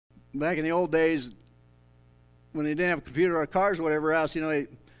back in the old days, when they didn't have a computer or cars or whatever else, the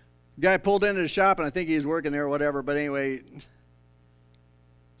guy pulled into the shop, and I think he was working there or whatever, but anyway.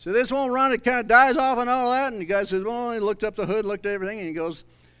 So this won't run, it kind of dies off and all that, and the guy says, well, he looked up the hood, looked at everything, and he goes,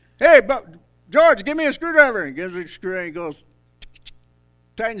 hey, George, give me a screwdriver. And he gives me a screwdriver, and he goes,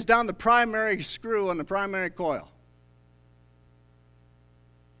 tightens down the primary screw on the primary coil.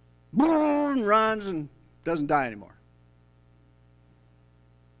 Boom, runs and doesn't die anymore.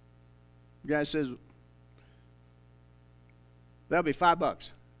 The guy says, that'll be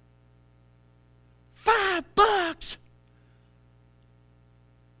 $5. $5?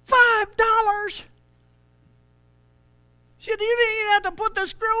 $5? She said, you didn't even have to put the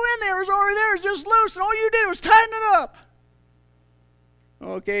screw in there. It was over there. It's just loose. And all you did was tighten it up.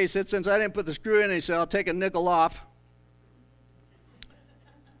 Okay, he said, since I didn't put the screw in, he said, I'll take a nickel off.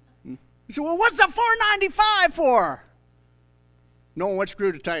 He said, well, what's the $4.95 for? Knowing what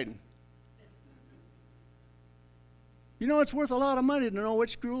screw to tighten. It's worth a lot of money to know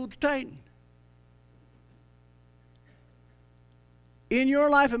which screw to tighten. In your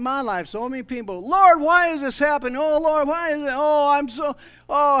life and my life, so many people, Lord, why is this happening? Oh, Lord, why is it? Oh,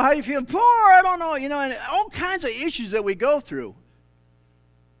 how you feel? Poor, I don't know. And all kinds of issues that we go through.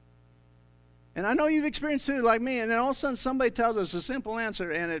 And I know you've experienced it like me, and then all of a sudden somebody tells us a simple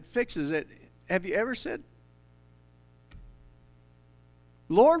answer and it fixes it. Have you ever said,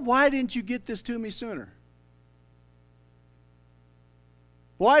 Lord, why didn't you get this to me sooner?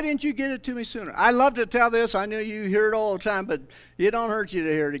 Why didn't you get it to me sooner? I love to tell this. I know you hear it all the time, but it don't hurt you to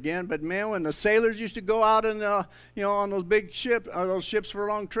hear it again. But man, when the sailors used to go out in on those big ships, or those ships for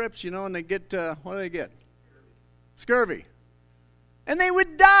long trips, and they get what do they get? Scurvy. And they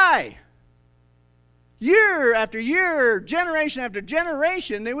would die. Year after year, generation after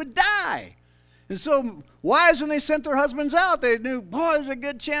generation, they would die. And so wives, when they sent their husbands out, they knew, boy, there's a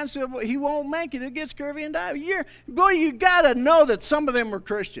good chance he won't make it. He'll get scurvy and die. Boy, you got to know that some of them were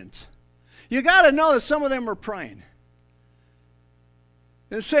Christians. You got to know that some of them were praying.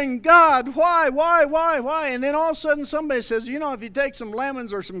 And saying, God, why? And then all of a sudden somebody says, if you take some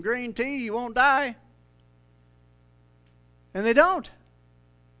lemons or some green tea, you won't die. And they don't.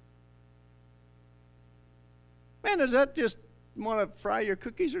 Man, does that just want to fry your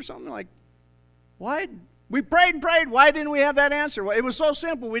cookies or something? Like, why? We prayed and prayed. Why didn't we have that answer? Well, it was so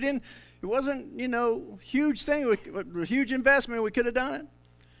simple. It wasn't, huge thing, a huge investment. We could have done it.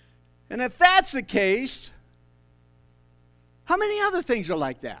 And if that's the case, how many other things are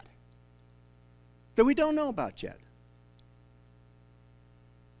like that we don't know about yet?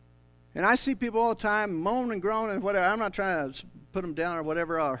 And I see people all the time moan and groan and whatever. I'm not trying to put them down or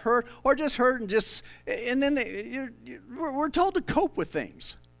whatever, or hurt, and then we're told to cope with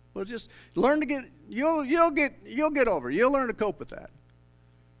things. Well, just learn to get. You'll get over. You'll learn to cope with that.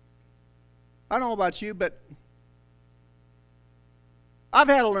 I don't know about you, but I've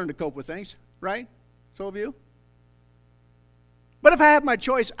had to learn to cope with things, right? So have you. But if I had my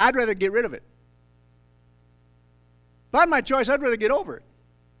choice, I'd rather get rid of it. If I had my choice, I'd rather get over it.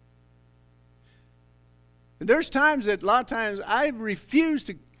 And there's times that a lot of times I refused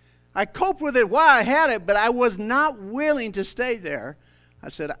to. I coped with it while I had it, but I was not willing to stay there. I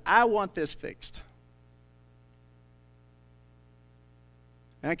said, I want this fixed.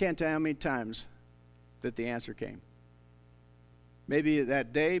 And I can't tell you how many times that the answer came. Maybe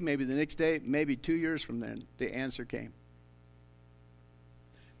that day, maybe the next day, maybe 2 years from then, the answer came.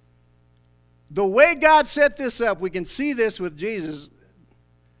 The way God set this up, we can see this with Jesus.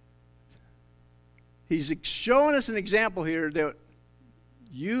 He's showing us an example here that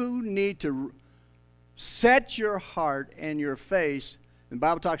you need to set your heart and your face. And the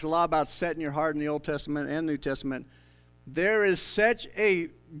Bible talks a lot about setting your heart in the Old Testament and New Testament. There is such a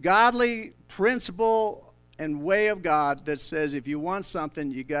godly principle and way of God that says if you want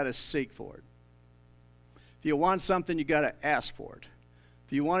something, you got to seek for it. If you want something, you got to ask for it.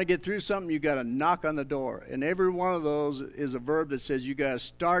 If you want to get through something, you got to knock on the door. And every one of those is a verb that says you got to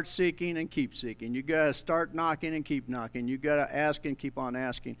start seeking and keep seeking. You got to start knocking and keep knocking. You got to ask and keep on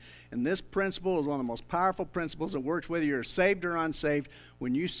asking. And this principle is one of the most powerful principles that works whether you're saved or unsaved.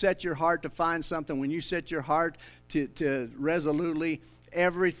 When you set your heart to find something, when you set your heart to resolutely,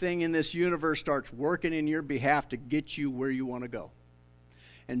 everything in this universe starts working in your behalf to get you where you want to go.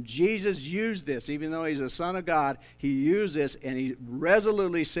 And Jesus used this, even though he's a son of God, he used this and he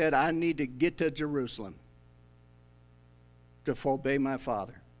resolutely said, I need to get to Jerusalem to obey my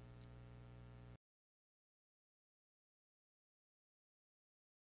Father.